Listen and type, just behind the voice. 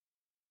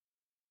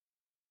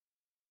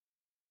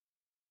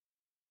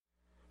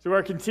So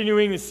we're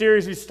continuing the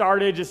series we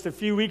started just a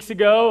few weeks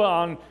ago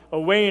on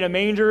Away in a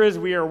Manger as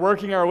we are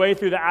working our way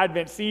through the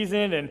Advent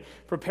season and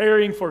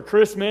preparing for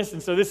Christmas.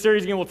 And so this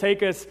series again will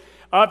take us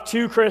up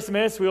to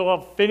Christmas. We will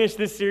finish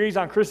this series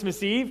on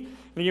Christmas Eve.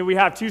 And again, we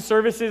have two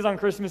services on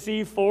Christmas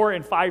Eve, 4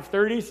 and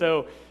 5:30.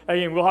 So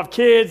again, we'll have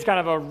kids,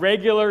 kind of a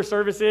regular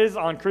services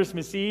on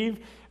Christmas Eve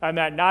on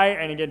that night.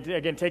 And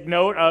again, take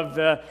note of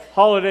the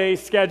holiday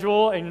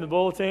schedule in the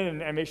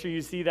bulletin and make sure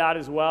you see that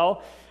as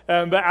well.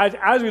 But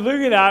as we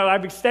look at that,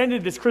 I've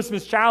extended this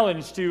Christmas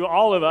challenge to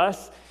all of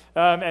us.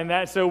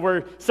 So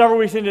we're several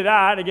weeks into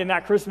that. Again,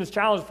 that Christmas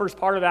challenge, the first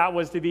part of that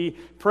was to be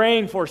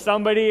praying for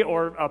somebody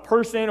or a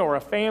person or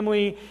a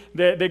family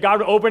that God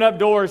would open up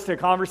doors to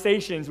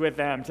conversations with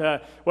them,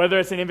 to whether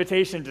it's an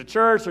invitation to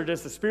church or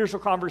just a spiritual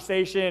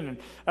conversation.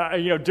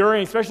 And,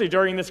 especially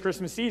during this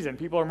Christmas season,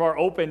 people are more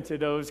open to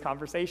those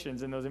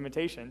conversations and those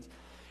invitations.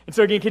 And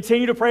so again,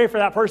 continue to pray for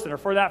that person or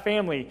for that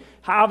family.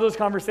 Have those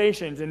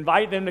conversations.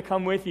 Invite them to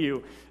come with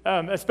you,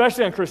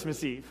 especially on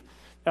Christmas Eve.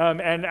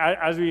 And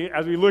as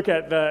we look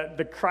at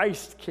the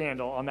Christ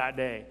candle on that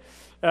day.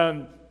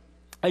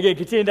 Again,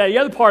 continue that. The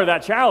other part of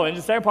that challenge,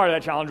 the second part of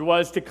that challenge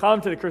was to come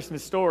to the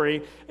Christmas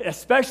story,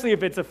 especially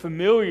if it's a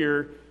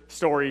familiar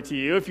story to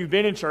you, if you've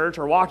been in church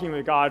or walking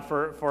with God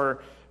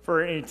for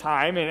any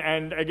time.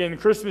 And again, the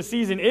Christmas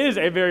season is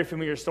a very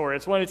familiar story.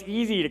 It's one it's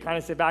easy to kind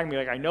of sit back and be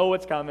like, I know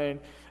what's coming.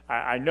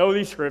 I know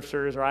these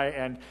scriptures,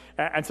 right?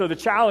 And so the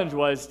challenge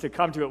was to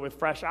come to it with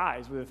fresh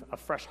eyes, with a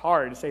fresh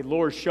heart, and say,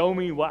 Lord, show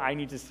me what I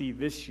need to see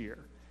this year,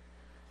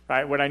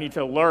 right? What I need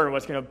to learn,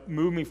 what's going to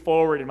move me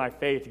forward in my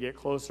faith to get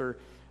closer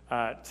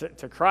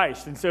to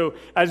Christ. And so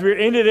as we're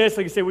into this,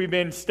 like I said, we've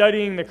been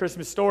studying the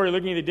Christmas story,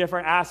 looking at the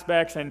different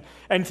aspects,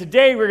 and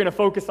today we're going to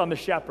focus on the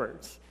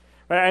shepherds.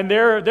 And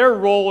their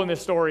role in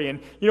this story.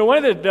 And,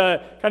 one of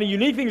the kind of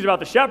unique things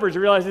about the shepherds,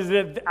 you realize, is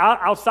that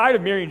outside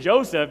of Mary and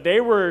Joseph, they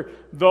were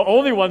the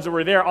only ones that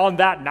were there on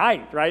that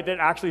night, right, that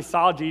actually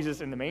saw Jesus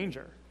in the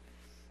manger.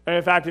 And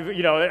in fact,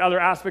 other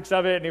aspects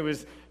of it, and it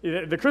was,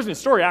 the Christmas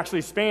story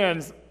actually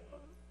spans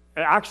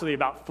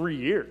about 3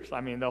 years. I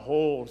mean, the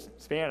whole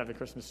span of the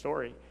Christmas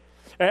story.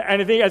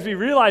 And I think as we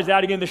realize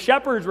that, again, the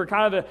shepherds were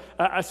kind of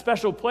a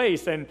special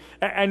place, and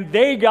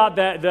they got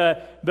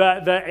the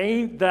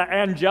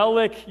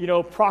angelic,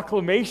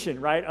 proclamation,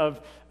 right,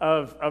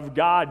 of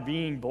God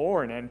being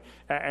born,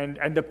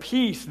 and the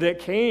peace that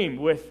came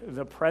with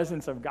the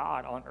presence of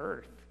God on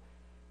earth.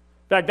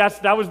 In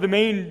fact, that was the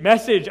main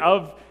message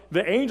of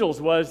the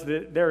angels, was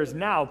that there is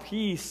now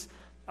peace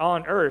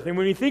on earth. And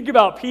when we think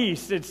about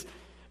peace, it's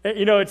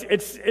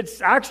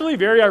actually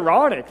very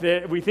ironic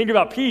that we think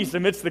about peace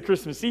amidst the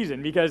Christmas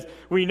season, because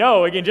we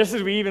know, again, just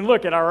as we even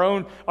look at our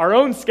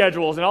own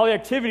schedules and all the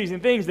activities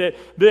and things, that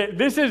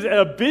this is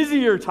a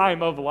busier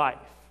time of life,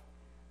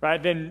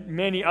 right, than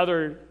many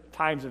other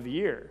times of the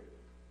year.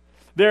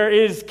 There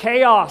is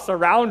chaos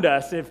around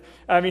us.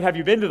 Have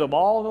you been to the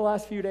mall in the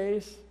last few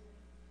days?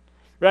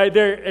 Right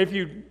there, if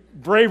you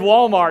brave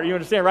Walmart, you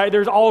understand, right?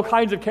 There's all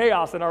kinds of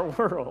chaos in our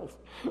world.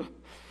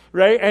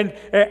 Right?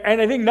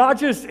 And I think not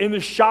just in the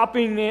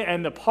shopping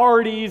and the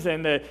parties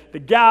and the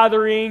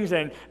gatherings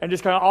and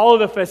just kind of all of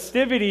the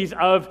festivities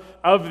of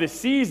the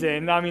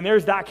season. I mean,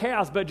 there's that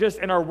chaos, but just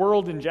in our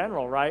world in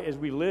general, right? As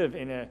we live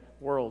in a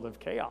world of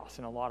chaos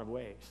in a lot of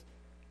ways.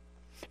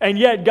 And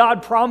yet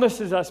God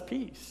promises us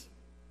peace.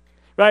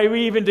 Right?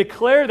 We even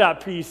declare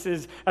that peace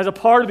as a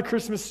part of the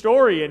Christmas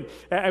story.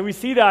 And we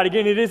see that,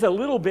 again, it is a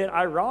little bit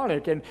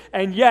ironic.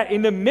 And yet,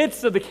 in the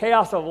midst of the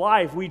chaos of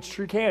life, we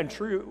can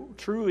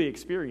truly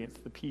experience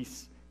the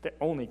peace that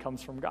only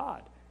comes from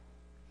God.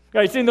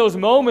 Right? It's in those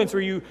moments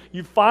where you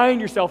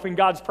find yourself in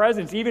God's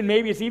presence.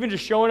 Maybe it's even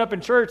just showing up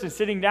in church and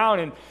sitting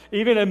down, and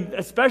even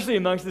especially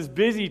amongst this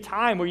busy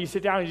time where you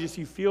sit down and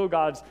you feel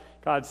God's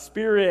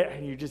Spirit,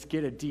 and you just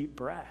get a deep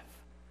breath.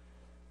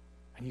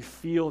 And you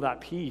feel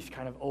that peace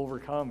kind of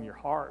overcome your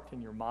heart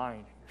and your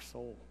mind and your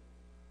soul.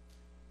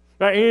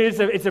 Right?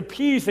 And it's a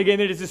peace, again,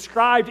 that is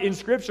described in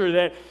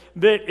Scripture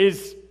that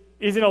is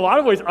in a lot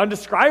of ways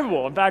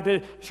undescribable. In fact,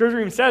 the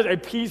Scripture even says a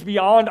peace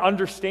beyond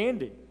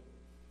understanding.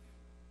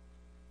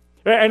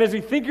 And as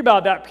we think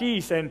about that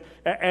peace, and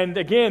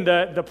again,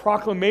 the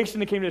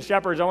proclamation that came to the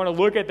shepherds, I want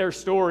to look at their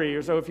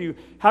story. So if you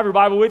have your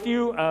Bible with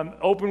you,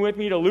 open with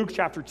me to Luke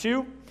chapter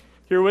 2.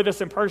 If you're with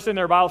us in person,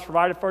 there are Bibles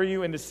provided for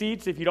you in the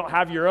seats. If you don't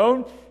have your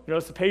own,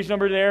 notice the page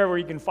number there where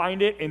you can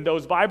find it in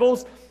those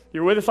Bibles. If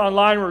you're with us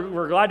online,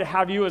 we're glad to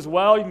have you as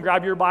well. You can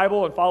grab your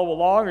Bible and follow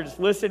along, or just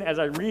listen as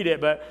I read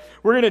it. But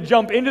we're going to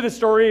jump into the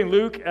story in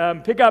Luke,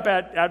 pick up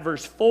at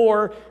verse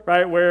 4,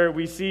 right, where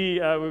we see,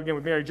 again,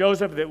 with Mary and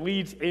Joseph, that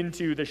leads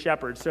into the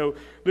shepherds. So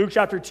Luke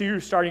chapter 2,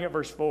 starting at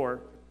verse 4.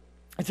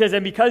 It says,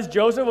 "And because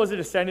Joseph was a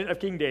descendant of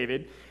King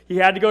David, he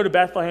had to go to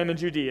Bethlehem in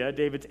Judea,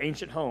 David's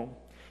ancient home.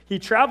 He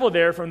traveled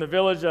there from the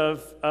village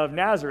of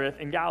Nazareth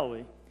in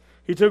Galilee.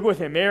 He took with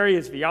him Mary,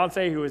 his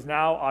fiancée, who was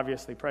now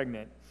obviously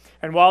pregnant.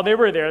 And while they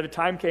were there, the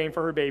time came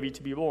for her baby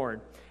to be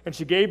born. And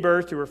she gave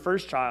birth to her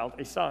first child,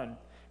 a son.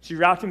 She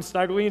wrapped him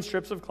snugly in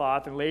strips of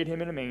cloth and laid him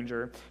in a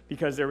manger,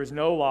 because there was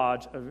no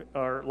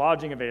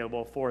lodging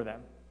available for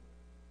them.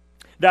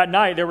 That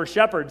night there were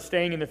shepherds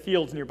staying in the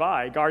fields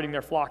nearby, guarding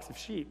their flocks of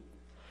sheep.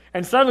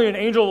 And suddenly an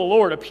angel of the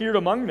Lord appeared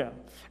among them,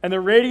 and the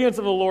radiance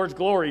of the Lord's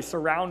glory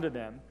surrounded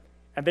them,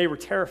 and they were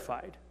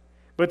terrified.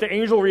 But the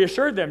angel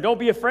reassured them. "Don't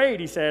be afraid,"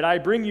 he said. "I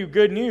bring you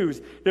good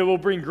news that will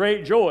bring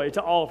great joy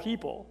to all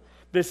people.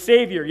 The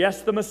Savior,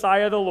 yes, the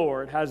Messiah, the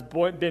Lord, has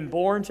been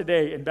born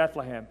today in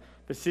Bethlehem,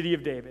 the city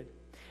of David.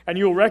 And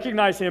you will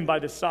recognize him by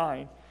the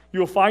sign.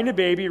 You will find a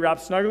baby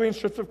wrapped snugly in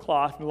strips of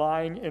cloth,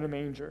 lying in a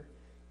manger."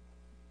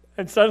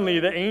 And suddenly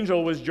the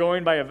angel was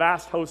joined by a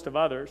vast host of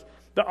others,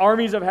 the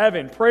armies of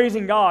heaven,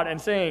 praising God and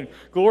saying,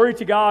 "Glory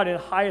to God in the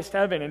highest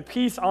heaven, and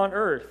peace on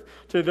earth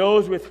to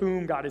those with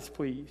whom God is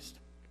pleased."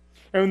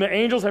 And when the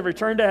angels have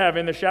returned to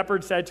heaven, the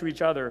shepherds said to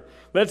each other,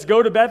 "Let's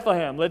go to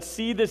Bethlehem. Let's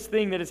see this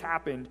thing that has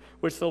happened,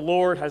 which the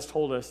Lord has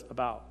told us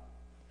about."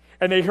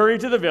 And they hurried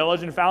to the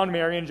village and found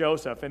Mary and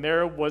Joseph, and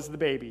there was the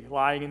baby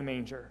lying in the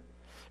manger.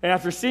 And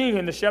after seeing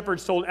him, the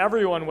shepherds told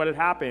everyone what had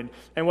happened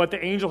and what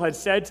the angel had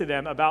said to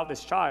them about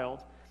this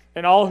child.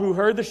 And all who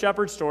heard the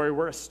shepherd's story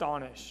were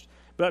astonished.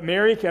 But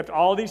Mary kept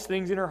all these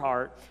things in her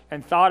heart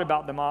and thought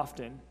about them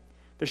often.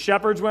 The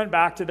shepherds went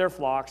back to their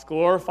flocks,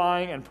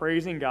 glorifying and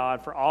praising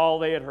God for all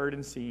they had heard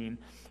and seen.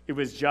 It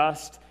was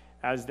just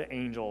as the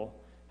angel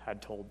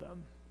had told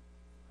them.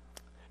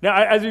 Now,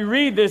 as we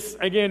read this,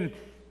 again,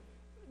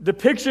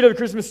 depiction of the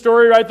Christmas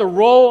story, right, the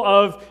role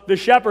of the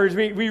shepherds,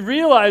 we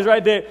realize,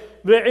 right, that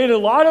in a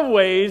lot of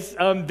ways,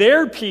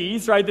 their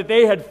peace, right, that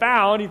they had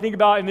found, you think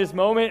about in this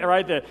moment,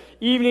 right, the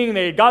evening,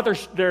 they got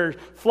their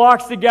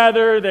flocks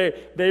together,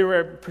 they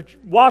were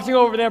watching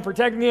over them,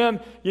 protecting them,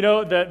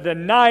 the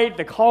night,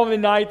 the calm of the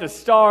night, the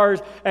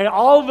stars, and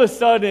all of a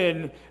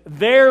sudden,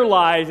 their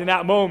lives in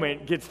that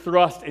moment gets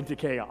thrust into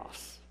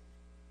chaos.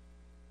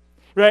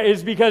 Right,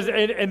 it's because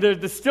and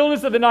the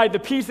stillness of the night, the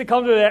peace that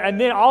comes with it, and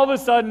then all of a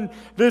sudden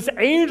this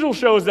angel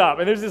shows up,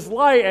 and there's this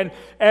light,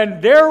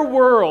 and their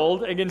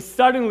world again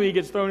suddenly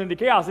gets thrown into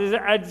chaos.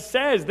 It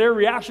says their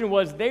reaction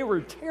was they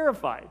were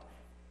terrified.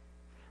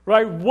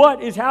 Right,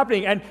 what is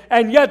happening?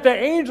 And yet the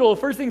angel, the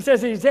first thing he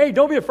says is, "Hey,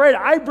 don't be afraid.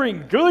 I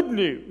bring good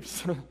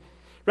news."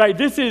 Right,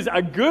 this is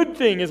a good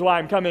thing, is why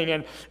I'm coming.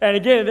 And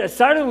again,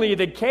 suddenly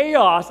the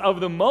chaos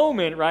of the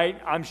moment,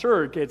 right, I'm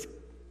sure it gets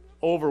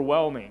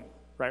overwhelming,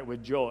 right,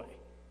 with joy.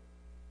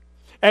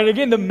 And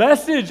again, the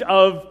message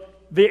of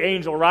the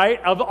angel,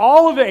 right, of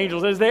all of the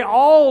angels, as they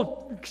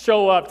all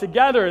show up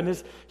together in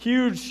this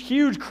huge,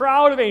 huge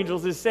crowd of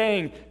angels, is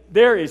saying,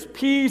 there is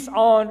peace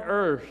on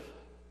earth,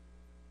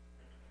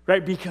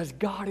 right, because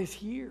God is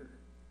here.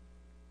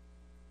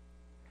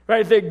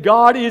 Right, that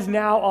God is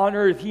now on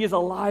earth. He is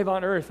alive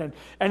on earth.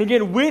 And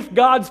again, with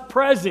God's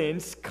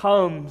presence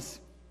comes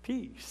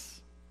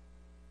peace.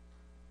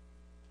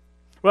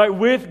 Right,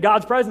 with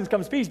God's presence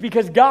comes peace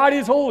because God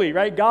is holy,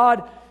 right?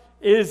 God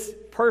is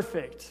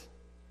perfect.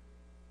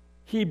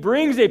 He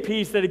brings a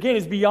peace that, again,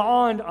 is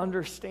beyond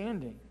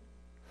understanding.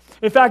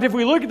 In fact, if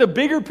we look at the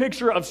bigger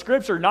picture of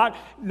Scripture, not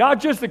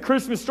just the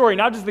Christmas story,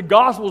 not just the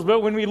Gospels,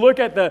 but when we look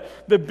at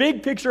the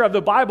big picture of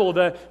the Bible,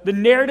 the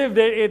narrative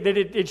that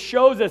it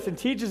shows us and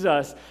teaches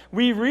us,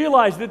 we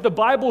realize that the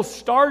Bible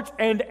starts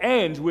and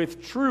ends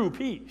with true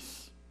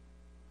peace.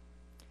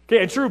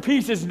 Okay, and true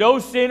peace is no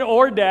sin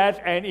or death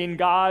and in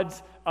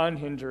God's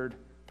unhindered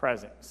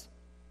presence.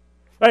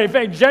 Right, in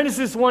fact,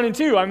 Genesis 1 and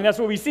 2, that's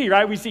what we see,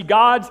 right? We see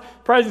God's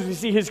presence. We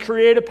see his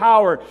creative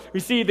power. We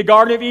see the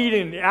Garden of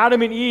Eden,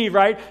 Adam and Eve,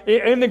 right?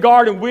 In the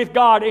garden with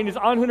God in his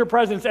unhindered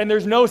presence, and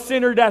there's no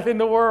sin or death in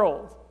the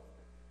world.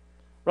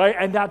 Right?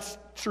 And that's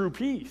true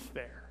peace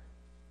there.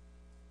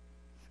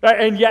 Right?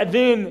 And yet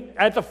then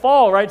at the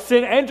fall, right,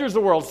 sin enters the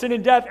world. Sin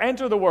and death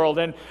enter the world.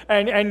 And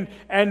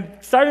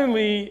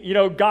suddenly,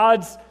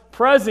 God's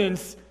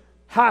presence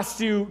has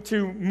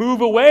to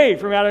move away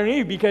from Adam and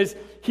Eve because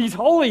he's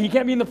holy. He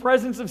can't be in the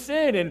presence of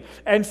sin.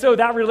 And so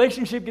that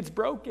relationship gets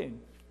broken.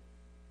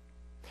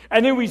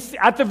 And then we see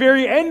at the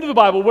very end of the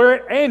Bible, where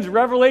it ends,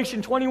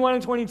 Revelation 21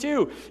 and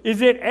 22,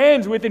 is it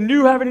ends with a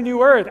new heaven and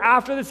new earth.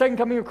 After the second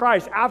coming of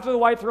Christ, after the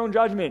white throne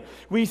judgment,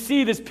 we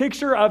see this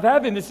picture of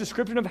heaven, this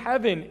description of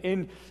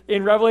heaven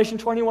in Revelation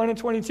 21 and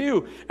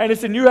 22. And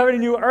it's a new heaven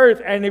and new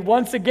earth. And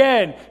once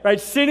again,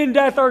 right, sin and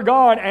death are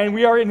gone, and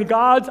we are in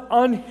God's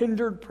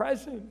unhindered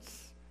presence.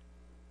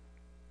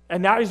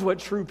 And that is what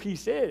true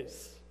peace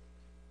is.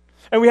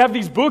 And we have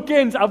these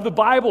bookends of the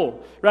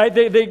Bible, right?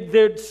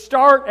 They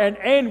start and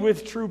end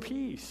with true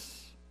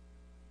peace.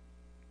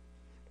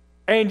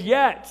 And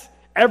yet,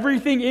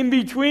 everything in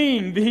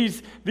between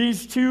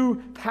these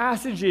two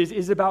passages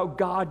is about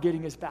God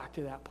getting us back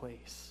to that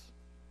place.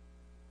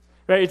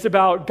 Right? It's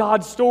about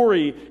God's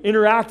story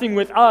interacting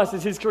with us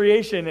as his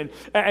creation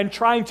and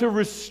trying to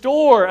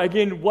restore,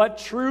 again, what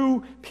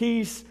true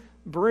peace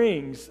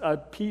brings, a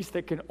peace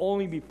that can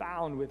only be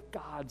found with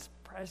God's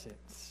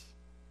presence.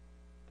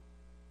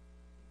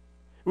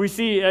 We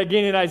see,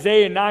 again, in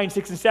Isaiah 9,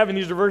 6, and 7,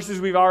 these are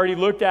verses we've already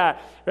looked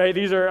at, right?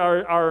 These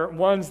are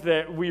ones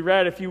that we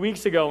read a few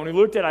weeks ago when we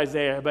looked at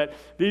Isaiah. But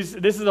this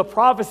is a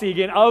prophecy,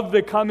 again, of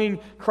the coming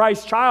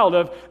Christ child,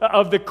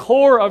 of the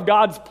core of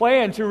God's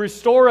plan to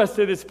restore us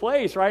to this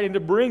place, right? And to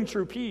bring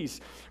true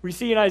peace. We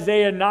see in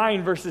Isaiah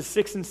 9, verses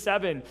 6 and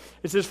 7,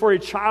 it says, "For a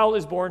child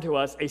is born to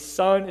us, a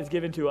son is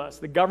given to us.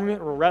 The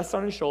government will rest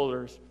on his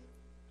shoulders,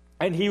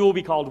 and he will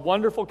be called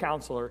Wonderful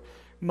Counselor,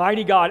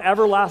 Mighty God,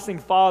 Everlasting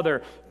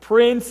Father,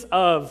 Prince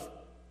of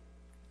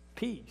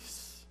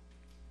Peace.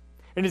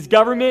 And his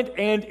government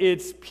and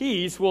its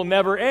peace will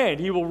never end.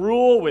 He will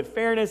rule with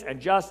fairness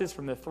and justice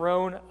from the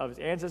throne of his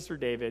ancestor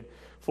David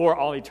for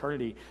all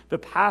eternity. The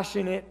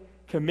passionate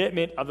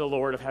commitment of the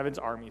Lord of heaven's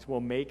armies will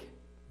make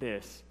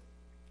this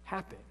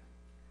happen."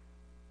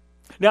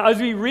 Now, as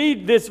we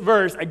read this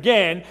verse,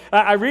 again,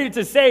 I read it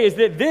to say is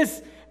that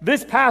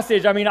this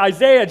passage, I mean,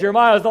 Isaiah,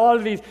 Jeremiah, a lot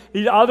of these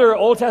other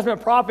Old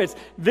Testament prophets,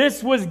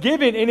 this was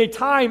given in a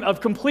time of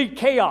complete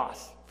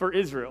chaos for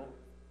Israel.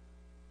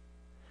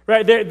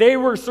 Right? They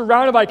were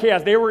surrounded by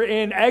chaos. They were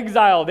in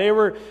exile. They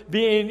were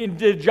being in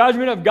the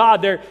judgment of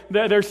God.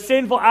 Their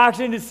sinful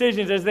actions and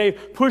decisions as they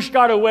pushed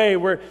God away,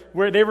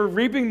 where they were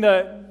reaping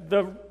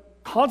the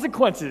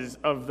consequences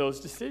of those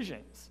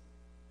decisions.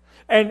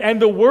 And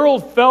the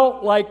world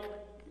felt like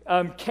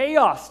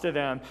chaos to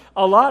them,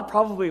 a lot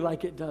probably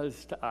like it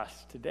does to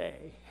us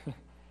today.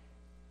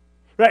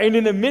 Right, and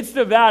in the midst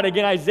of that,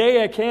 again,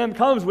 Isaiah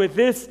comes with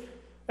this,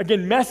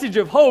 again, message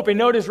of hope. And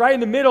notice right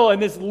in the middle in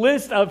this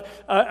list of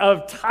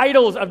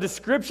titles, of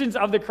descriptions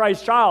of the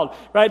Christ child,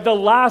 right, the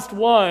last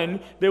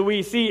one that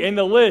we see in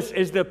the list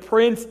is the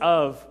Prince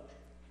of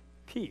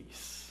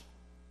Peace.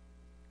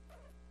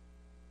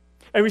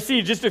 And we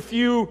see just a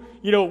few,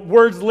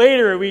 words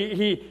later,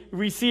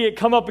 we see it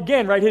come up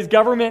again, right? His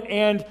government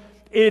and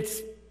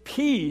its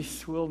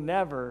peace will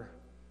never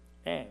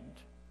end.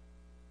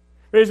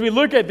 But as we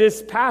look at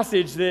this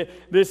passage,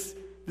 this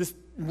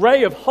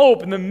ray of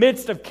hope in the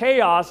midst of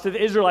chaos to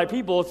the Israelite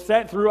people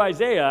set through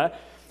Isaiah,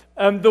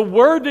 the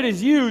word that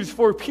is used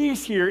for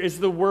peace here is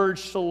the word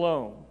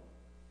shalom.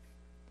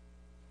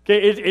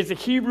 Okay, it's a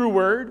Hebrew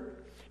word,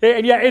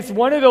 and yet it's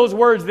one of those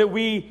words that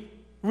we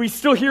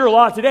still hear a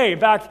lot today. In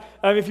fact,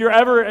 if you're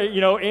ever,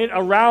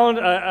 around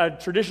a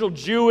traditional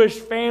Jewish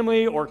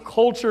family or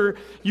culture,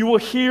 you will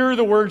hear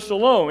the word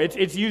shalom.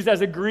 It's used as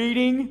a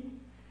greeting,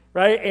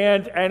 right?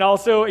 And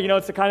also,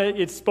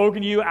 it's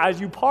spoken to you as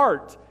you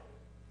part.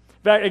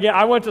 In fact, again,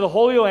 I went to the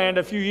Holy Land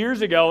a few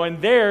years ago, and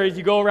there, as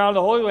you go around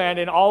the Holy Land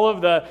and all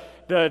of the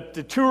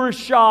tourist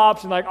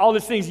shops and like all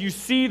these things, you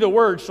see the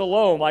word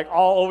shalom like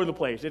all over the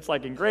place. It's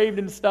like engraved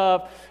and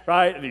stuff,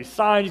 right? These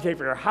signs you take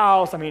for your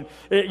house. I mean,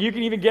 you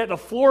can even get the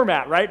floor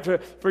mat, right?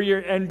 But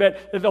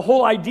the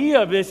whole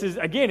idea of this is,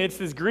 again, it's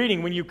this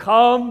greeting. When you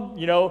come,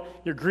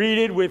 you're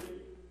greeted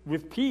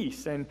with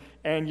peace,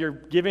 and you're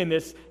given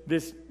this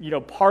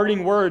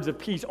parting words of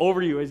peace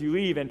over you as you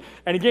leave. And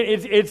again,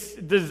 it's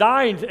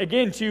designed,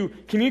 again, to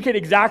communicate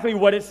exactly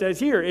what it says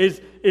here.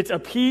 It's a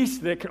peace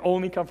that can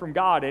only come from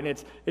God, and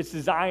it's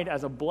designed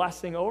as a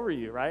blessing over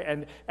you,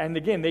 right? And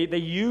again, they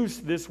use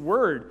this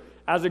word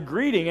as a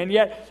greeting, and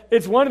yet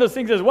it's one of those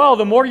things as well.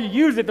 The more you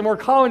use it, the more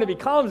common it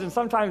becomes, and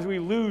sometimes we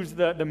lose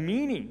the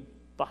meaning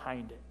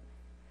behind it,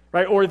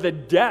 right? Or the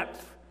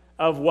depth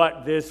of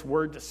what this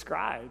word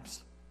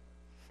describes.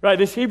 Right,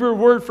 this Hebrew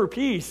word for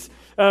peace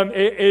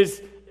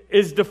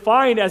is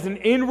defined as an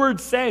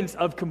inward sense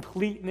of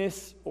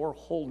completeness or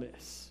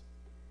wholeness.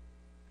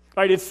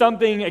 Right, it's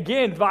something,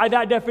 again, by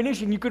that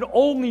definition, you could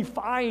only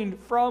find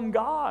from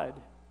God.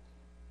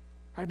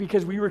 Right,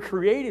 because we were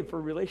created for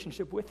a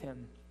relationship with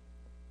Him.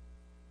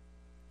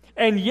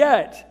 And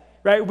yet,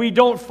 right, we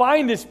don't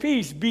find this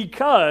peace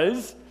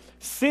because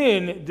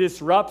sin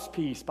disrupts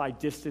peace by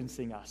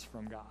distancing us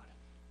from God.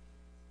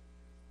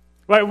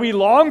 Right, we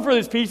long for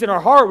this peace in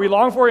our heart. We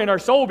long for it in our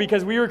soul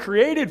because we were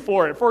created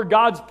for it, for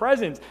God's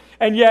presence.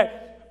 And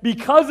yet,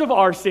 because of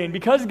our sin,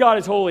 because God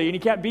is holy and He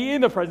can't be in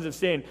the presence of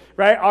sin,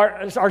 right,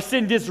 our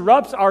sin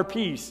disrupts our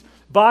peace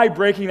by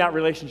breaking that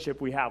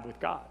relationship we have with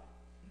God.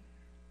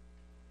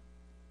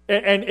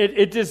 And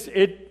it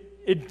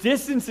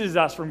distances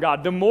us from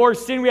God. The more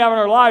sin we have in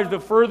our lives, the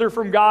further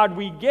from God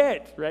we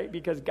get, right?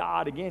 Because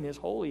God, again, is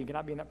holy and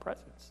cannot be in that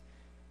presence.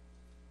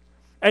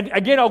 And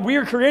again, we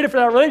are created for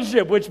that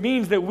relationship, which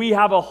means that we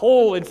have a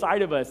hole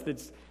inside of us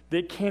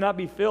that cannot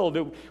be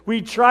filled.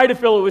 We try to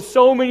fill it with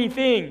so many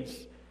things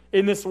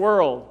in this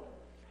world,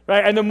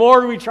 right? And the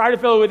more we try to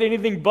fill it with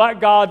anything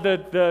but God,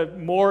 the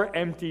more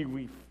empty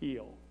we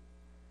feel,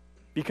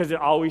 because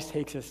it always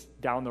takes us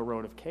down the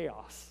road of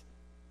chaos.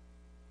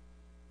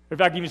 In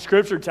fact, even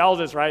Scripture tells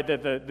us, right,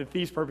 that the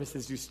thief's purpose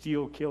is to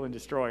steal, kill, and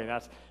destroy, and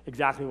that's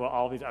exactly what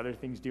all these other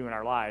things do in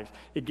our lives.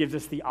 It gives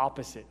us the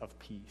opposite of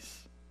peace.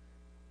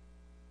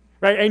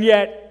 Right, and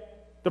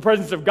yet the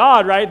presence of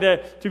God, right,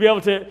 to be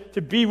able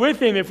to be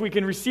with Him, if we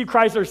can receive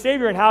Christ our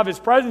Savior and have His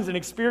presence and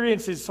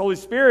experience His Holy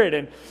Spirit,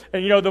 and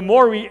the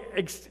more we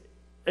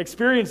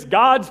experience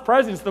God's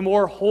presence, the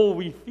more whole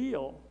we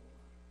feel.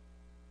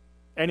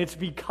 And it's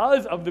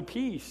because of the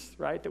peace,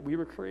 right, that we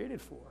were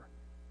created for.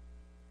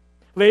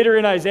 Later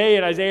in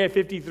Isaiah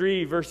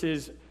 53,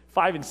 verses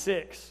 5 and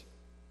 6,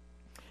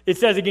 it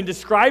says, again,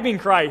 describing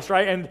Christ,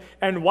 right,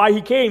 and why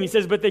he came. He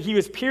says, but that he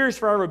was pierced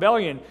for our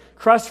rebellion,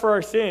 crushed for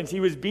our sins. He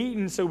was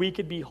beaten so we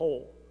could be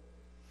whole.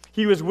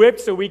 He was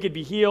whipped so we could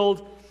be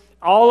healed.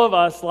 All of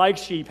us, like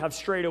sheep, have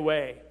strayed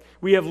away.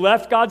 We have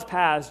left God's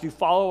paths to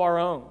follow our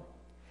own.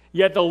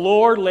 Yet the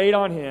Lord laid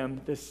on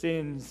him the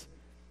sins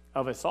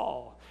of us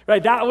all.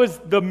 Right? That was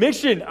the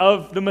mission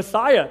of the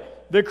Messiah.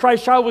 The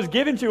Christ child was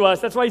given to us.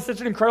 That's why he's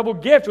such an incredible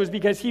gift, was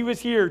because he was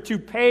here to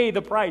pay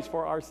the price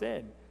for our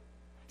sin.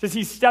 Because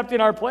he stepped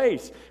in our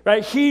place,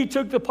 right? He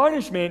took the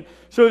punishment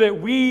so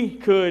that we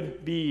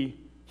could be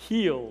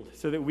healed,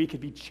 so that we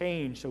could be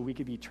changed, so we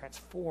could be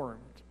transformed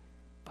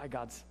by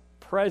God's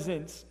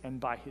presence and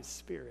by his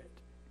Spirit.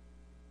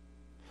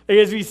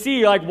 As we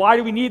see, like, why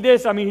do we need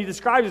this? I mean, he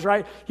describes this,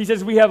 right? He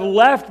says, we have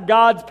left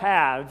God's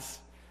paths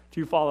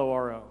to follow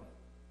our own.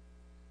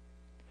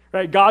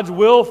 Right? God's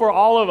will for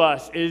all of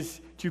us is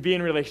to be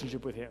in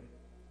relationship with him.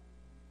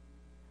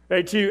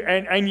 Right?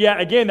 And yet,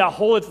 again, that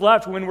hole that's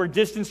left when we're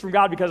distanced from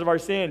God because of our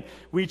sin,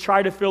 we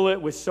try to fill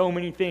it with so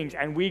many things,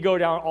 and we go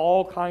down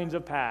all kinds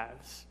of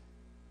paths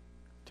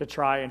to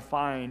try and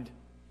find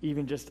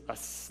even just a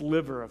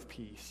sliver of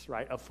peace,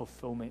 right, of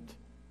fulfillment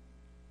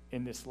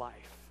in this life.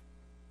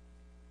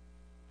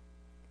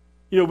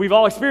 You know, we've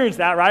all experienced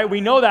that, right?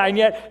 We know that, and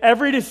yet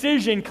every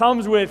decision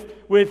comes with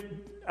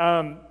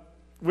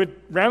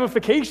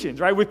ramifications,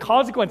 right? With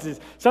consequences.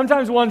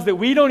 Sometimes ones that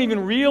we don't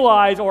even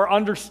realize or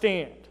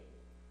understand.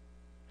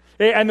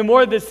 And the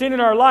more the sin in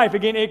our life,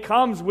 again, it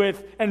comes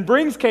with and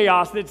brings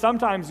chaos that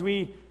sometimes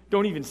we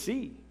don't even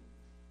see.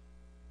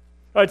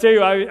 I'll tell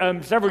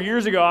you, several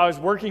years ago, I was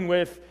working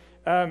with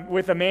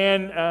a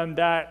man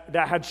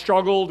that had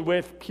struggled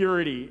with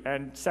purity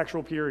and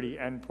sexual purity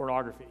and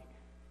pornography.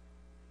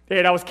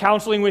 And I was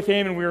counseling with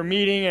him, and we were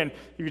meeting, and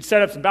he would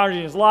set up some boundaries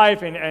in his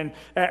life,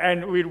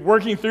 and we were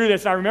working through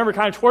this. And I remember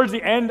kind of towards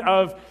the end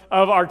of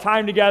our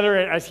time together,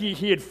 as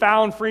he had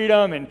found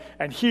freedom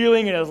and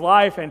healing in his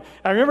life, and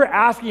I remember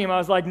asking him, I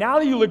was like, now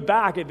that you look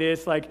back at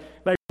this, like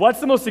what's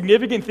the most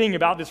significant thing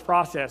about this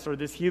process or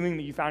this healing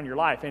that you found in your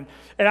life? And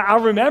I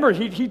remember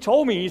he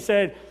told me, he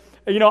said,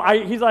 you know,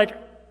 he's like,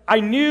 I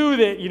knew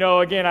that, you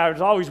know, again, I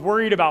was always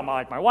worried about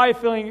my wife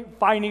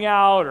finding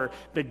out, or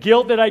the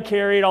guilt that I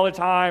carried all the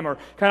time, or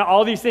kind of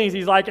all these things.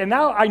 He's like, and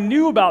now I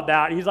knew about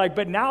that. He's like,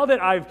 but now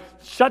that I've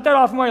shut that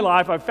off in my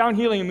life, I've found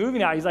healing and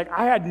moving out. He's like,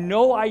 I had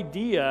no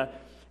idea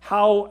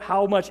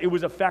how much it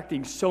was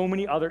affecting so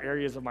many other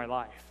areas of my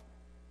life.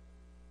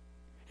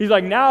 He's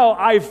like, now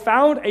I've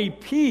found a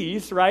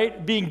peace,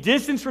 right, being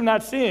distanced from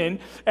that sin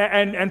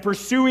and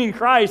pursuing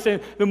Christ.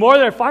 And the more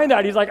that I find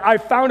that, he's like, I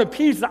found a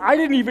peace that I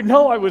didn't even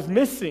know I was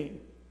missing.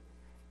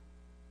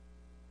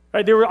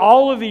 Right? There were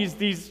all of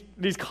these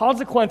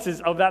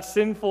consequences of that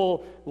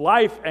sinful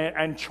life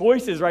and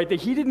choices, right, that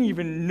he didn't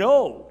even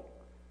know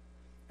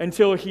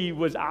until he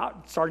was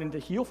out, starting to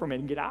heal from it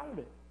and get out of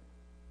it.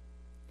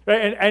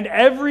 Right? And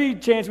every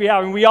chance we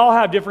have, and we all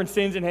have different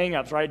sins and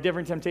hang-ups, right?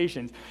 Different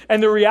temptations.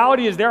 And the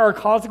reality is there are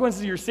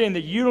consequences of your sin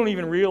that you don't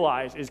even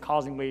realize is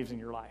causing waves in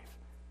your life.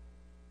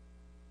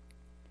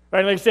 Right?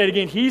 And like I said,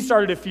 again, he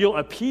started to feel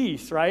a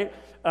peace, right?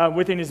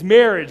 Within his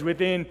marriage,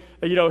 within,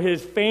 you know,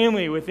 his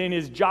family, within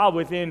his job,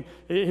 within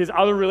his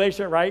other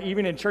relationship, right?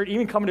 Even in church,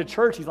 even coming to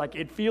church, he's like,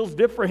 it feels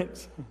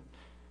different.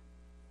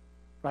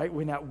 Right?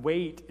 When that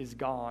weight is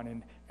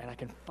gone and I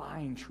can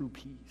find true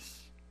peace.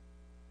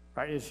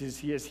 Right, as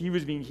he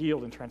was being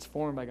healed and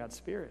transformed by God's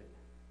Spirit.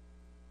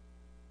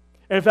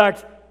 And in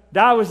fact,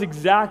 that was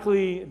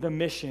exactly the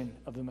mission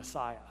of the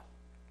Messiah.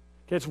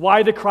 It's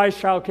why the Christ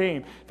child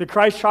came. The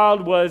Christ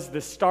child was the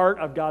start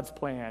of God's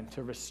plan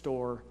to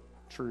restore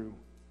true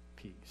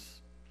peace.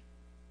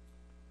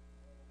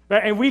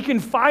 Right? And we can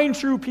find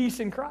true peace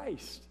in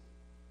Christ.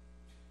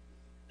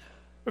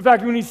 In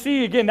fact, when you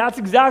see, again, that's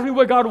exactly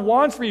what God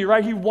wants for you,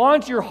 right? He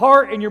wants your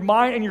heart and your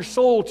mind and your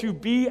soul to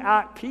be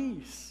at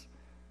peace.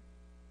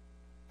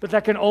 But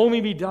that can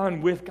only be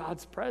done with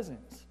God's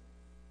presence.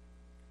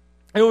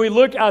 And when we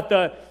look at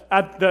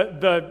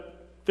the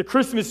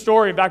Christmas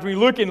story, in fact, when we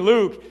look in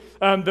Luke,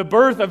 the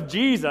birth of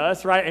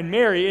Jesus, right, and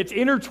Mary, it's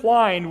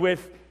intertwined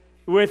with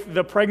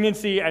the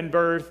pregnancy and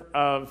birth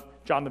of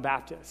John the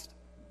Baptist.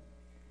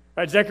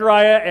 Right,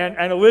 Zechariah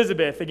and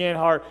Elizabeth, again,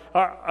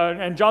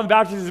 and John the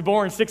Baptist is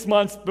born 6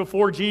 months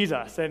before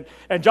Jesus. And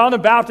John the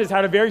Baptist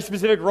had a very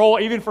specific role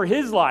even for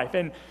his life.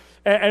 And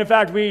in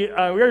fact, we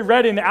already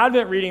read in the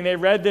Advent reading, they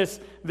read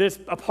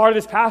a part of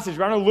this passage.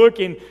 We're going to look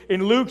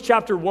in Luke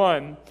chapter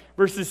 1,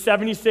 verses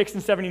 76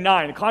 and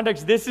 79. In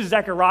context, this is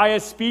Zechariah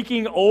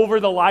speaking over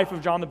the life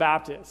of John the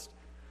Baptist,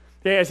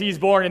 okay, as he's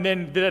born. And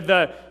then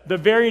the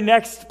very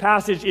next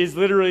passage is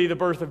literally the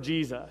birth of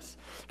Jesus.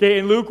 Okay,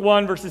 in Luke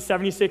 1, verses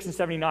 76 and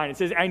 79, it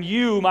says, "And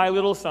you, my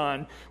little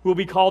son, will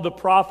be called the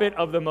prophet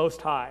of the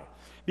Most High,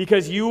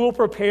 because you will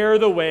prepare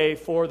the way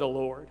for the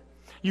Lord.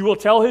 You will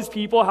tell his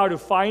people how to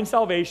find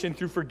salvation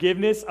through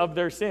forgiveness of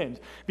their sins,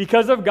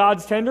 because of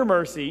God's tender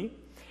mercy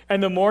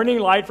And the morning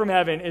light from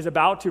heaven is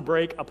about to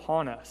break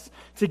upon us,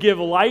 to give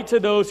light to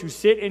those who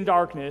sit in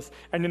darkness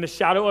and in the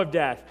shadow of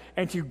death,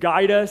 and to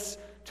guide us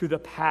to the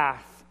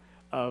path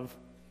of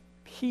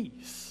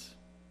peace.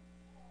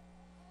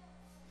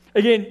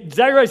 Again,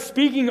 Zechariah is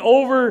speaking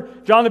over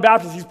John the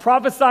Baptist. He's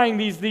prophesying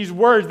these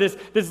words,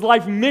 this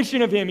life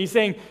mission of him. He's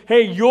saying,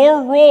 hey,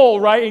 your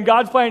role, right, in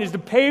God's plan is to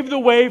pave the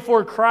way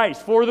for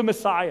Christ, for the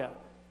Messiah.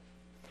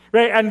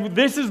 Right? And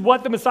this is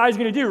what the Messiah is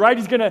going to do, right?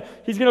 He's going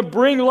to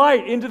bring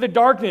light into the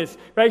darkness,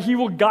 right? He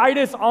will guide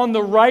us on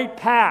the right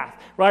path,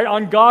 right?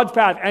 On God's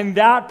path. And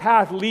that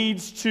path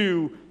leads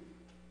to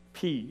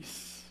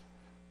peace.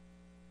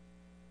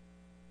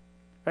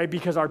 Right?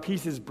 Because our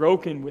peace is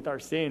broken with our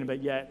sin,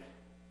 but yet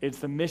it's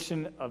the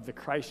mission of the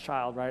Christ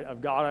child, right,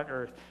 of God on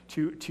earth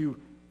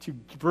to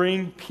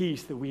bring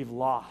peace that we've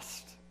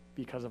lost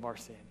because of our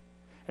sin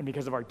and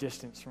because of our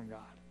distance from God.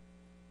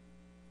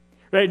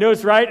 Right,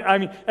 notice, right? I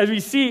mean, as we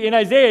see in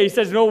Isaiah, he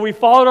says, no, we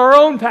followed our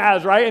own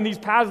paths, right? And these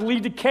paths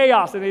lead to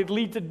chaos and they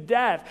lead to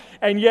death.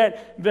 And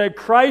yet the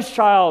Christ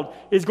child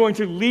is going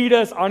to lead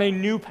us on a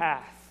new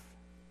path.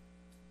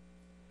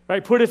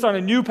 Right? Put us on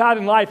a new path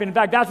in life. And in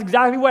fact, that's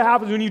exactly what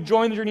happens when you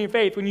join the journey of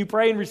faith, when you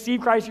pray and receive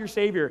Christ your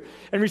Savior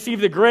and receive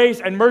the grace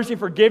and mercy and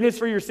forgiveness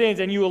for your sins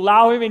and you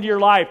allow him into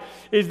your life,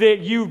 is that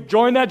you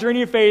join that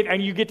journey of faith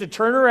and you get to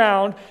turn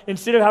around.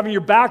 Instead of having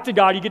your back to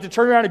God, you get to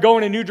turn around and go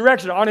in a new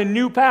direction, on a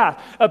new path,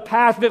 a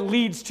path that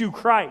leads to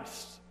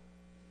Christ,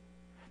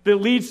 that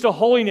leads to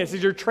holiness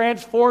as you're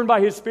transformed by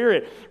his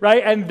Spirit,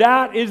 right? And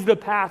that is the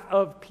path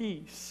of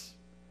peace.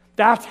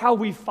 That's how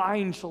we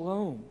find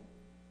shalom.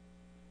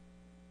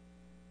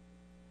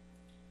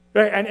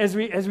 Right, and as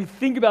we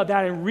think about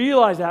that and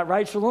realize that,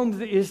 right,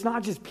 shalom is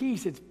not just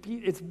peace,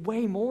 it's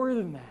way more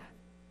than that.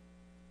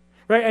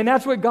 Right, and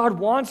that's what God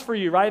wants for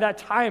you, right, that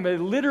time,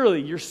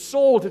 literally your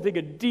soul to take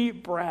a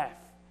deep breath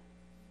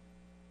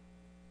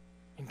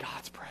in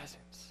God's presence.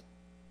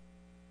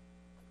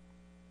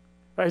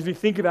 Right, as we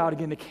think about,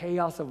 again, the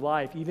chaos of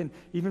life,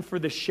 even for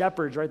the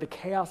shepherds, right, the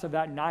chaos of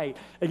that night,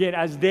 again,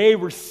 as they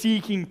were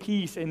seeking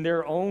peace in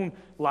their own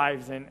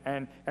lives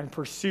and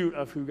pursuit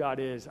of who God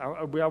is. I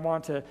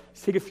want to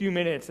take a few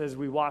minutes as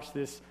we watch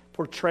this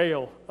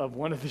portrayal of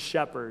one of the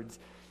shepherds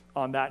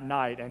on that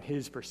night and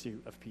his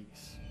pursuit of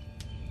peace.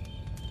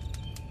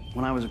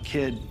 When I was a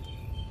kid,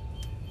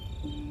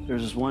 there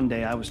was this one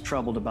day I was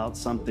troubled about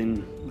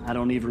something. I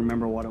don't even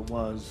remember what it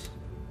was.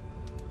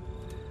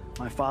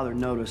 My father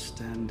noticed,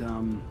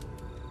 and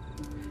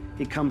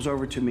he comes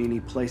over to me and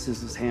he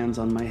places his hands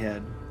on my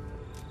head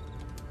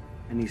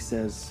and he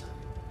says,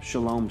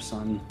 "Shalom,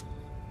 son.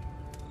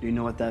 Do you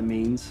know what that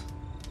means?"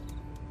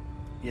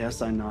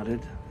 Yes, I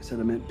nodded. I said,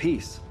 "It meant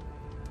peace."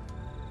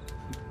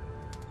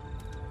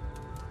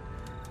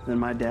 Then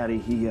my daddy,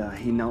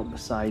 he knelt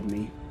beside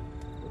me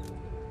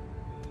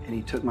and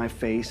he took my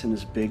face in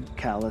his big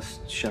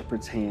calloused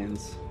shepherd's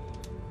hands.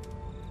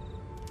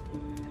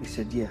 And he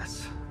said,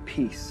 "Yes,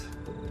 peace,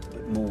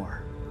 but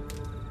more."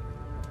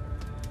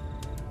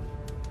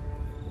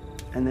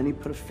 And then he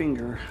put a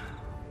finger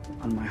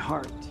on my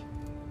heart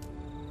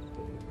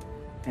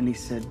and he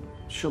said,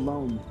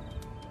 "Shalom,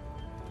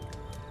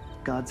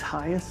 God's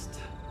highest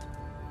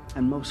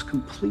and most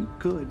complete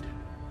good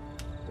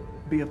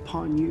be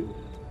upon you.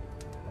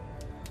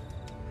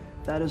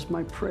 That is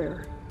my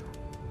prayer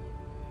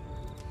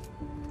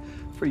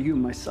for you,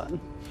 my son."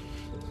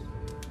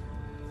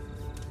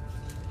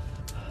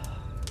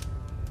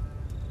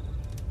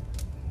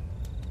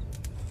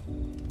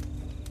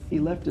 He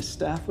left his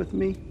staff with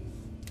me,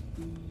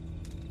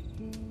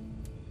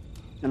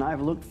 and I've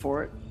looked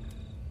for it,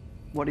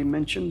 what he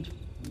mentioned,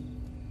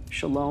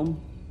 shalom,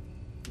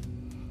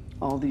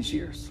 all these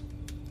years.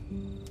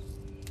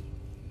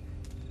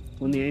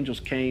 When the angels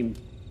came,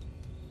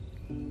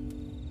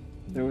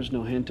 there was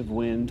no hint of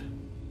wind,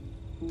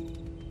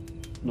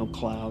 no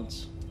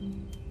clouds,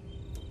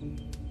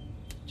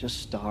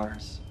 just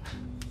stars,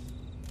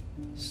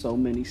 so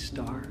many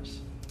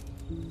stars.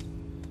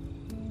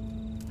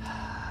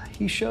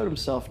 He showed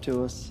himself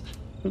to us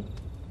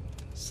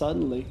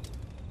suddenly.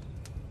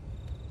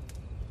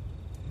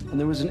 And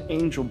there was an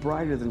angel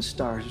brighter than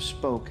stars who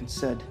spoke and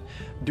said,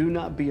 "Do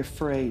not be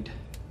afraid.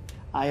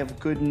 I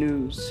have good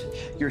news.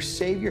 Your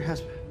Savior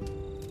has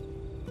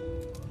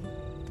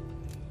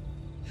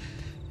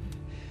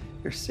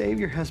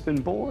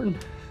been born.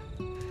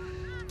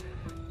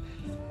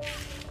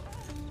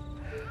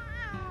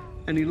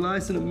 And he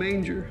lies in a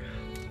manger."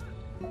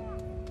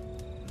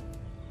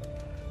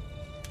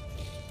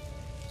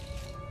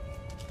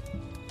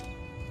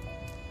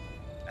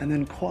 And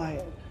then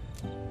quiet,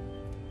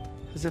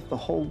 as if the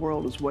whole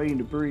world is waiting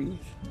to breathe.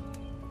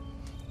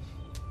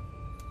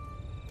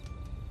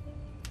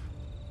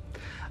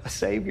 A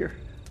Savior,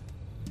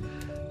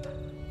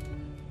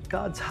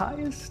 God's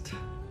highest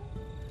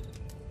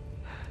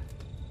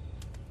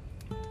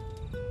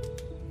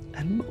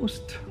and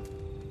most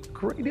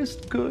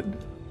greatest good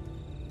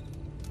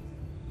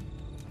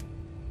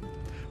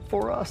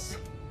for us,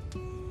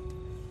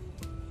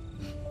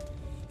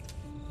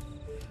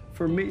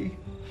 for me.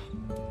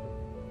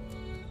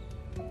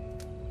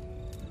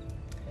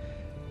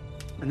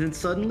 And then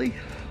suddenly,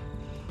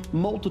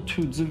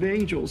 multitudes of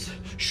angels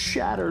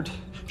shattered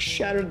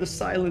the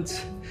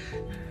silence,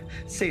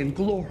 saying,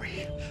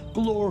 "Glory,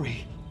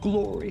 glory,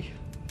 glory.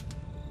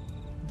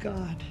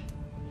 God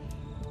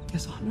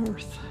is on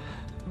earth.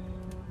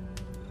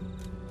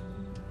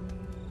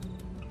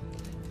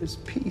 His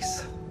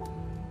peace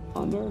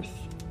on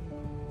earth."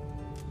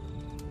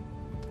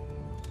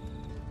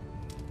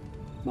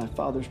 My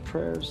Father's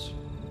prayers,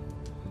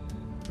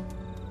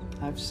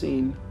 I've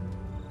seen,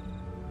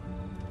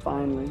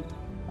 finally.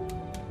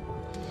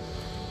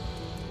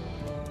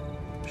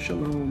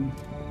 Shalom.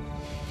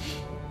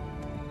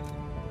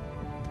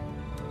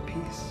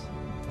 Peace.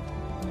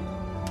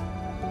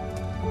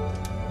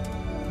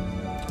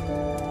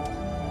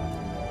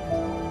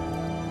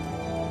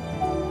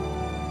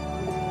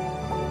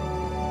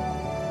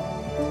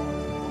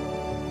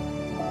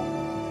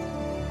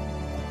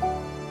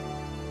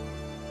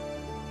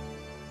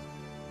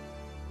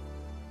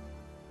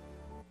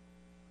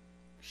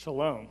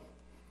 Shalom.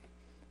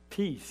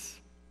 Peace,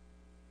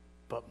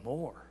 but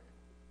more.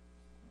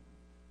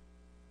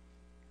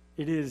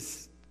 It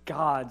is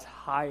God's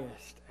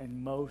highest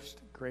and most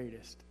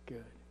greatest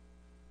good.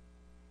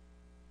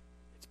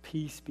 It's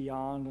peace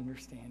beyond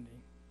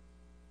understanding.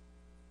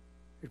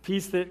 It's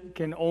peace that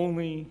can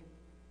only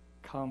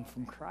come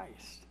from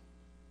Christ.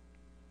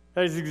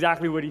 That is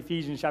exactly what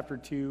Ephesians chapter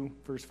 2,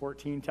 verse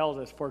 14 tells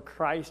us. For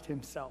Christ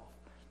himself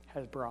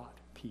has brought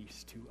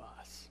peace to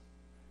us.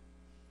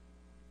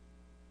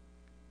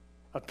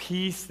 A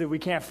peace that we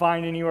can't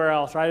find anywhere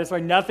else, right? That's why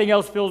nothing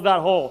else fills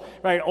that hole,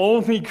 right?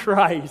 Only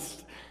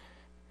Christ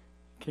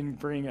can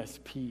bring us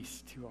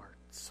peace to our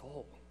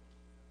soul.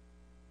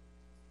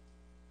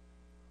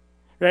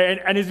 Right?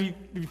 And as we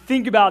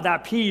think about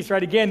that peace,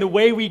 right, again, the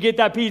way we get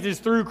that peace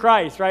is through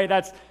Christ, right?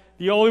 That's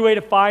the only way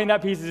to find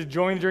that peace is to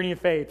join the journey of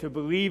faith, to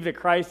believe that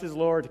Christ is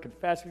Lord, to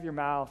confess with your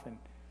mouth and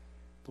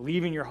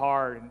believe in your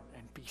heart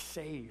and be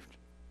saved.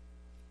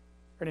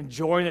 And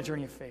join that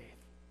journey of faith.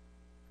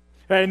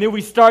 Right? And then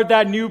we start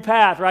that new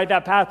path, right?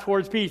 That path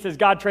towards peace as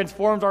God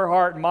transforms our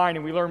heart and mind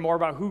and we learn more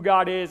about who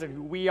God is and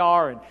who we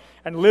are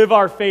and live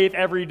our faith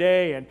every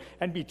day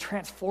and be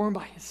transformed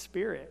by his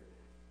Spirit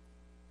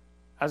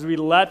as we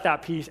let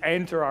that peace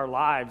enter our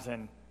lives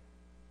and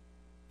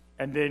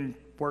then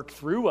work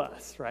through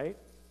us, right?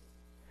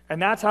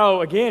 And that's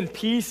how, again,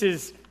 peace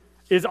is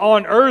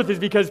on earth is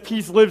because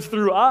peace lives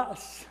through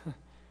us.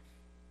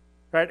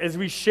 Right? As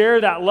we share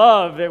that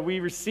love that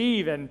we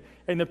receive and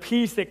the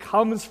peace that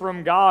comes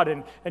from God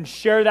and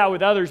share that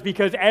with others,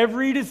 because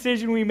every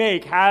decision we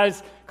make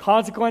has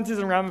consequences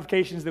and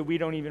ramifications that we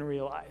don't even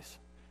realize.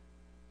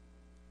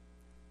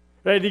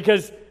 Right?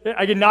 Because,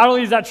 again, not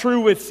only is that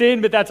true with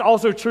sin, but that's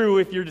also true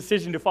with your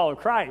decision to follow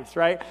Christ,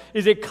 right?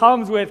 Is it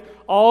comes with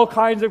all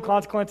kinds of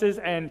consequences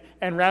and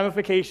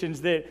ramifications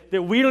that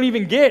we don't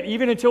even get,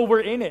 even until we're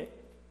in it.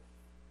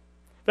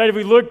 That if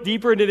we look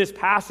deeper into this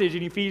passage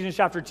in Ephesians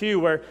chapter 2,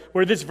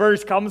 where this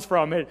verse comes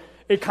from, it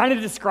kind of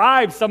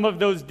describes some of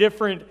those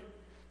different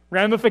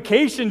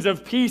ramifications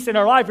of peace in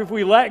our life. If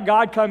we let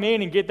God come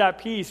in and get that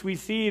peace, we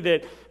see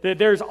that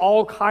there's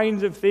all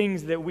kinds of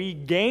things that we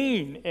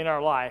gain in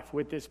our life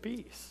with this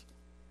peace.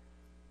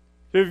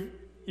 So if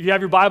you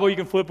have your Bible, you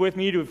can flip with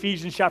me to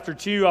Ephesians chapter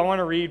 2. I want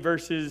to read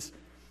verses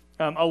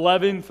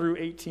 11 through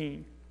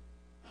 18.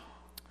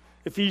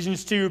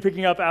 Ephesians 2,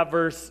 picking up at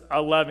verse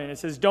 11. It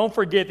says, "Don't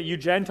forget that you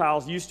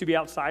Gentiles used to be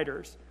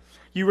outsiders.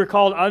 You were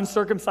called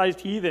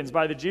uncircumcised heathens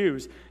by the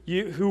Jews,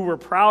 who were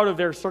proud of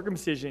their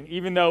circumcision,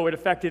 even though it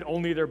affected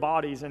only their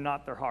bodies and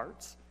not their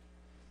hearts.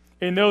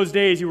 In those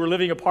days, you were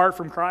living apart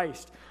from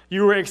Christ.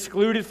 You were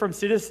excluded from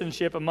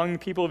citizenship among the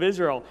people of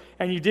Israel,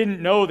 and you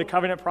didn't know the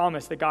covenant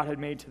promise that God had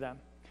made to them.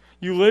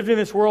 You lived in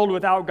this world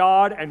without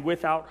God and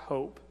without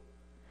hope.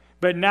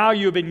 But now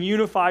you have been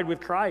unified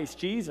with Christ,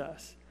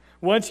 Jesus.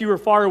 Once you were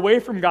far away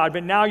from God,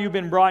 but now you've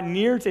been brought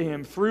near to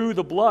him through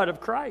the blood of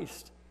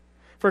Christ.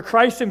 For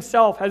Christ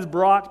himself has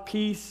brought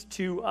peace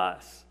to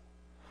us.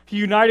 He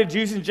united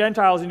Jews and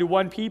Gentiles into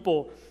one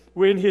people.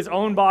 When his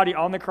own body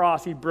on the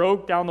cross, he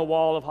broke down the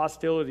wall of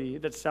hostility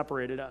that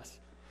separated us.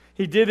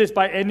 He did this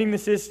by ending the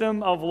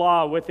system of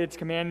law with its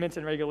commandments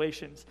and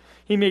regulations.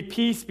 He made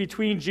peace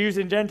between Jews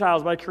and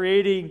Gentiles by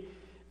creating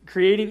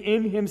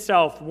in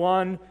himself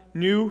one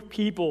new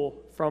people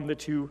from the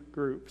two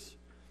groups.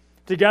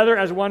 Together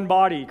as one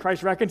body,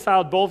 Christ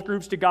reconciled both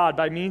groups to God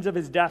by means of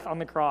his death on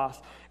the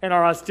cross, and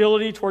our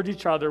hostility towards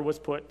each other was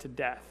put to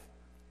death.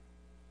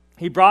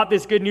 He brought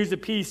this good news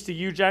of peace to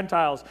you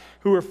Gentiles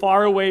who were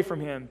far away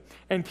from him,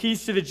 and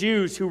peace to the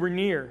Jews who were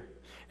near.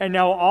 And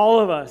now all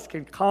of us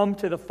can come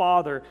to the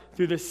Father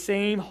through the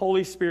same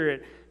Holy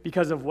Spirit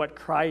because of what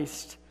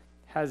Christ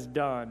has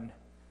done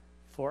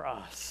for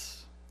us."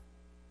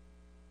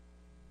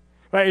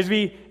 Right, as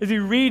we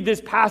read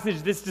this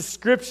passage, this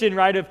description,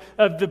 right,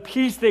 of the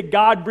peace that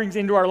God brings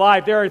into our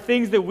life, there are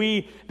things that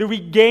we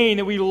gain,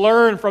 that we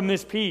learn from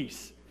this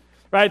peace,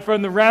 right,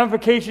 from the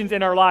ramifications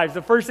in our lives.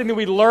 The first thing that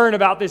we learn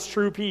about this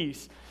true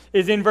peace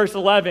is in verse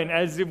 11,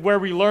 where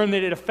we learn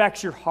that it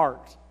affects your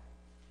heart.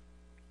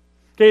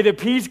 Okay, the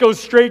peace goes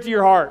straight to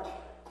your heart.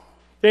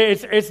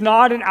 It's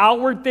not an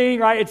outward thing,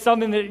 right? It's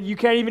something that you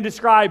can't even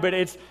describe, but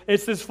it's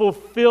this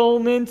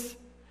fulfillment,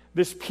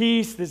 this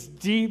peace, this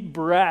deep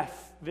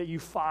breath that you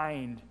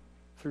find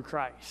through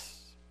Christ.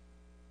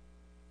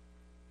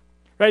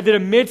 Right? That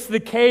amidst the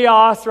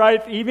chaos,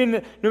 right?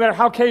 Even no matter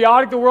how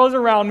chaotic the world is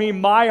around me,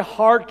 my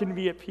heart can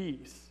be at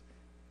peace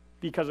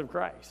because of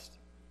Christ.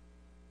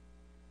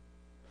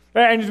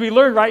 Right? And as we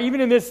learned, right,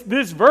 even in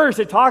this verse,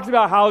 it talks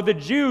about how the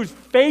Jews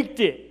faked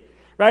it.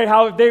 Right?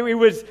 How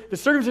the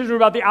circumcision was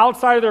about the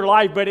outside of their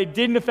life, but it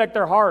didn't affect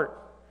their heart.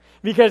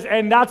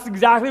 And that's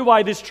exactly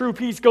why this true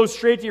peace goes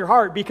straight to your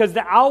heart, because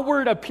the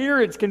outward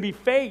appearance can be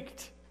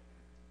faked.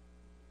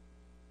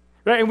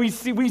 Right? And we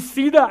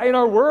see that in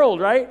our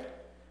world, right?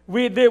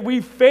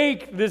 We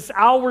fake this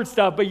outward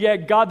stuff, but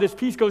yet God, this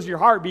peace goes to your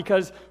heart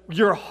because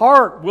your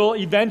heart will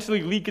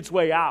eventually leak its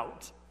way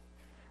out.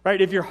 Right?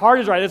 If your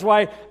heart is right, that's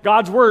why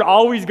God's word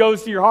always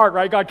goes to your heart,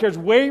 right? God cares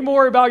way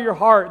more about your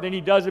heart than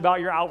he does about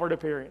your outward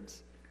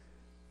appearance.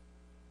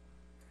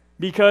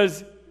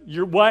 Because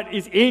what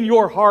is in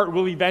your heart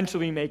will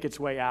eventually make its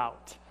way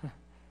out.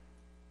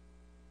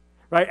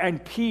 Right?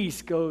 And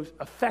peace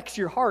affects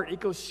your heart. It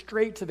goes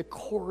straight to the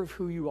core of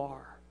who you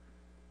are.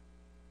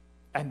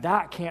 And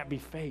that can't be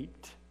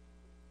faked.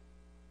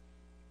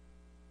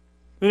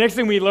 The next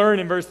thing we learn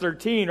in verse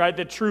 13, right,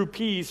 that true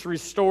peace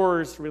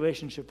restores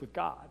relationship with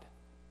God.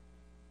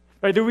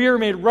 Right, that we are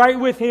made right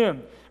with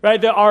him. Right,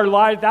 that our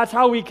lives, that's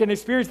how we can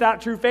experience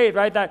that true faith,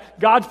 right? That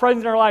God's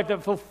presence in our life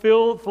that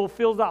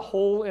fulfills that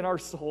hole in our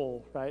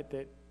soul, right?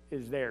 That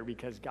is there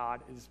because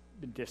God has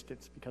been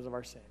distanced because of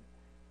our sin.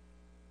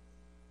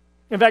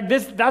 In fact,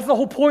 that's the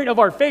whole point of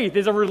our faith,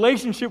 is a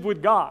relationship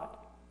with God.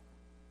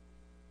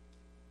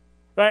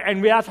 Right?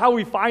 And that's how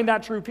we find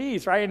that true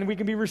peace, right? And we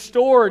can be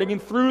restored again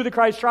through the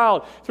Christ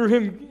trial, through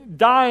him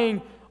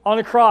dying on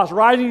the cross,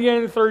 rising again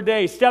on the third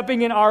day,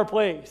 stepping in our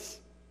place.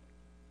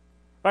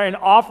 Right, and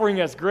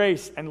offering us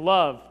grace and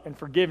love and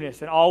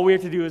forgiveness, and all we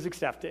have to do is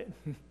accept it.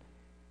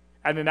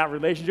 And then that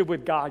relationship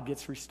with God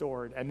gets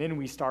restored, and then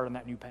we start on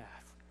that new path.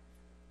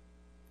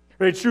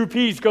 Right, true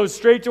peace goes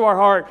straight to our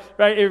heart.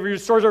 Right, it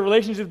restores our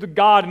relationship with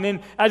God, and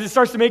then as it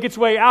starts to make its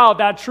way out,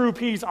 that true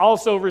peace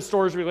also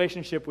restores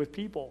relationship with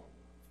people.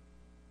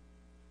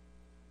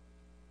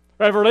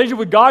 Right, if a relationship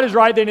with God is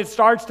right, then it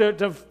starts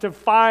to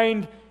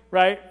find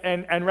right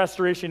and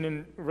restoration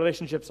in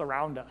relationships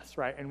around us,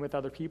 right, and with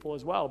other people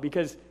as well,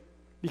 because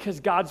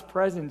God's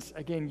presence,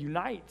 again,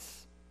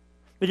 unites.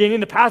 Again, in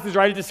the passage,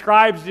 right, it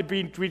describes it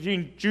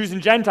between Jews and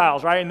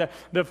Gentiles, right, and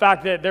the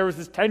fact that there was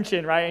this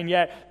tension, right, and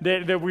yet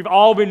that we've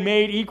all been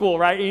made equal,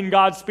 right, in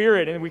God's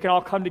Spirit, and we can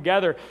all come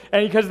together.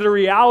 And because the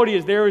reality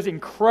is there is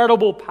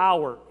incredible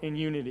power in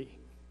unity.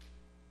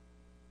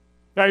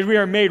 Right, we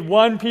are made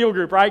one people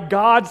group, right,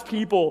 God's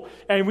people,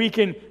 and we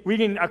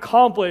can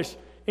accomplish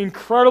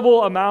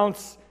incredible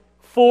amounts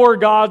for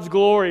God's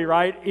glory,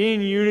 right, in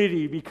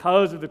unity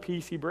because of the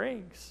peace he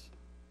brings.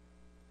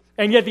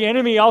 And yet the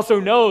enemy also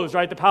knows,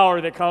 right, the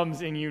power that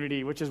comes in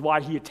unity, which is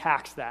why he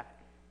attacks that.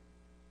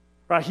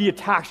 Right? He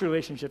attacks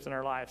relationships in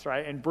our lives,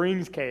 right, and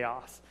brings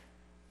chaos.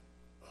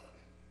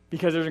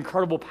 Because there's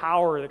incredible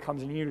power that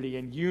comes in unity,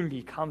 and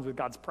unity comes with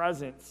God's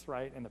presence,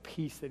 right, and the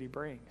peace that he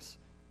brings.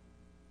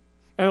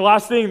 And the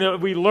last thing that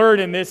we learn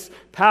in this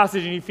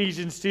passage in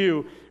Ephesians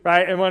 2,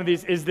 right, and one of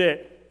these is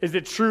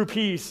that true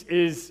peace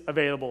is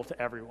available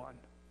to everyone.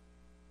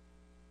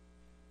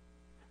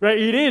 Right?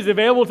 It is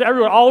available to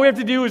everyone. All we have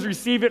to do is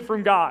receive it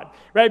from God,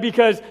 right?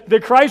 Because the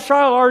Christ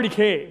trial already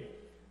came,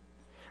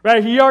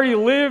 right? He already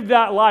lived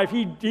that life.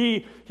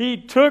 He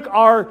took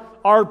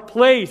our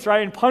place,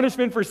 right, in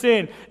punishment for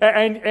sin,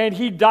 and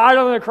he died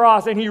on the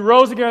cross, and he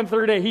rose again on the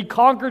third day. He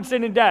conquered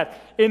sin and death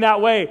in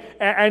that way,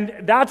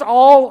 and that's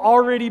all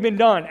already been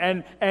done.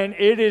 And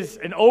it is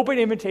an open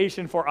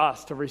invitation for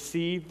us to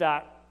receive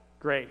that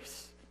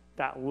grace,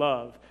 that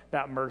love,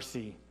 that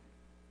mercy,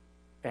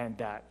 and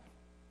that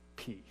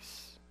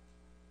peace.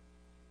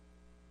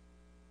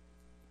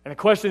 And the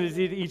question is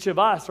to each of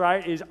us,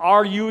 right, is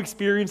are you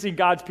experiencing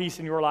God's peace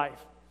in your life?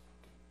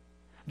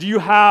 Do you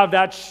have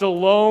that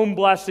shalom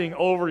blessing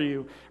over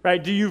you,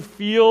 right? Do you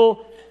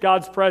feel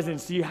God's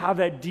presence? Do you have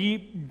that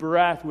deep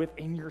breath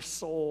within your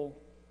soul?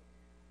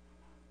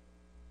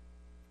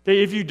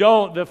 Okay, if you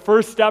don't, the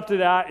first step to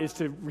that is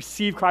to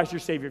receive Christ your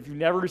Savior. If you've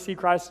never received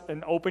Christ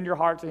and opened your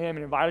heart to him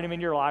and invited him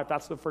into your life,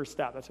 that's the first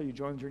step. That's how you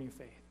join the journey of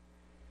faith.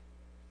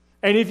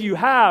 And if you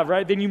have,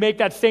 right, then you make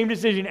that same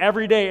decision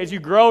every day as you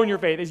grow in your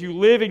faith, as you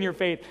live in your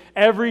faith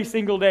every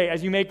single day,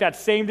 as you make that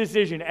same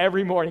decision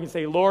every morning and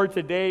say, Lord,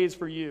 today is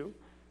for you.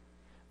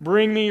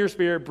 Bring me your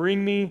Spirit.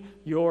 Bring me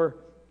your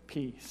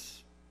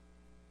peace.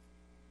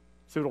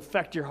 So it'll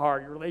affect your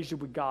heart, your relationship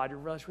with God, your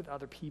relationship with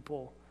other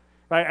people,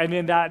 right? And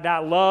then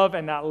that love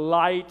and that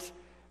light,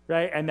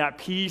 right, and that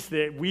peace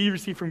that we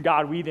receive from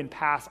God, we then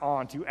pass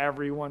on to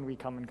everyone we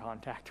come in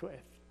contact with.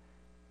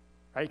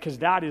 Right? Because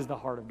that is the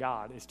heart of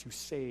God, is to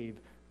save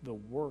the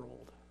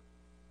world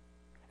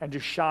and to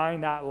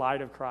shine that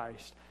light of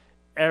Christ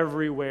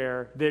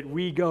everywhere that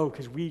we go,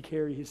 because we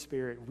carry his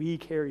Spirit, we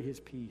carry his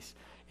peace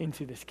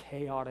into this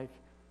chaotic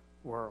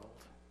world.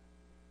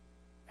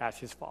 as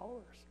his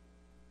followers.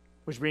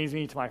 Which brings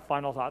me to my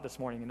final thought this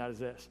morning, and that is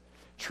this.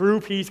 True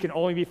peace can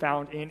only be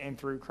found in and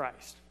through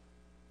Christ.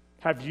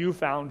 Have you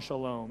found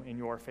shalom in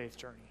your faith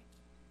journey?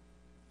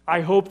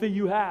 I hope that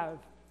you have.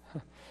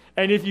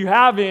 And if you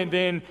haven't,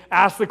 then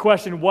ask the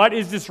question, what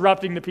is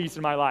disrupting the peace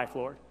in my life,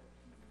 Lord?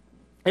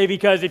 Hey,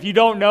 because if you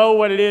don't know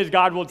what it is,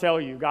 God will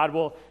tell you. God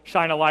will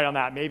shine a light on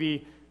that.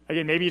 Maybe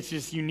it's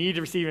just you need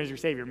to receive him as your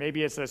Savior.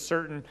 Maybe it's a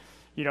certain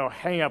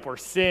hang up or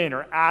sin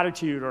or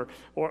attitude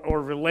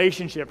or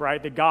relationship,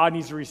 right, that God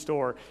needs to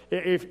restore.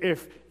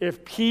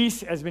 If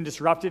peace has been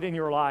disrupted in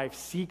your life,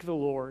 seek the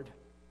Lord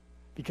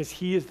because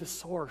he is the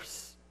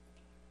source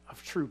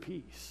of true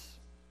peace.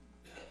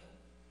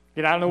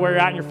 I don't know where you're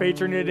at in your faith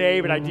journey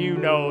today, but I do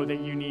know that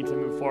you need to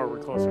move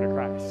forward closer to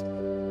Christ.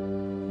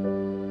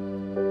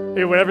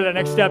 Hey, whatever that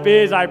next step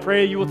is, I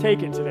pray you will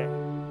take it today.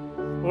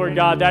 Lord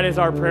God, that is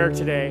our prayer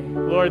today.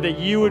 Lord, that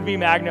you would be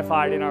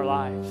magnified in our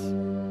lives.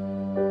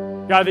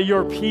 God, that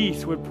your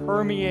peace would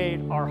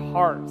permeate our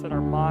hearts and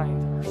our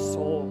minds and our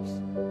souls.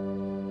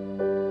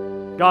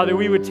 God, that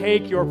we would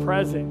take your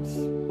presence,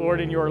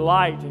 Lord, and your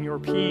light and your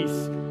peace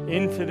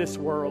into this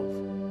world.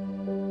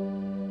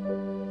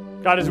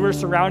 God, as we're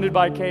surrounded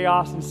by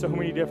chaos in so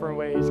many different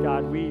ways,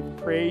 God, we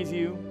praise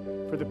you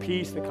for the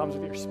peace that comes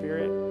with your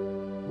Spirit.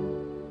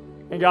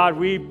 And God,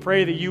 we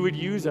pray that you would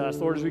use us,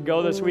 Lord, as we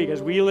go this week,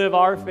 as we live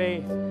our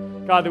faith,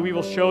 God, that we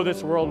will show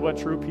this world what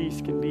true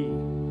peace can be.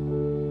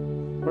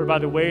 Lord, by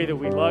the way that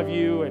we love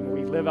you and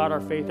we live out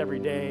our faith every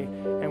day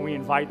and we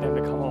invite them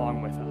to come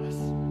along with us.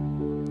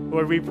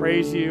 Lord, we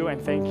praise you and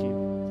thank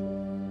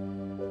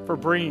you for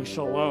bringing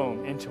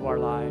shalom into our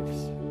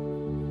lives.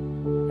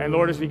 And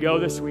Lord, as we go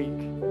this week,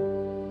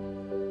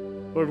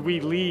 Lord, we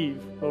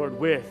leave, Lord,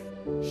 with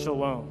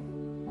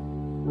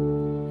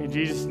shalom. In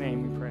Jesus'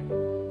 name we pray.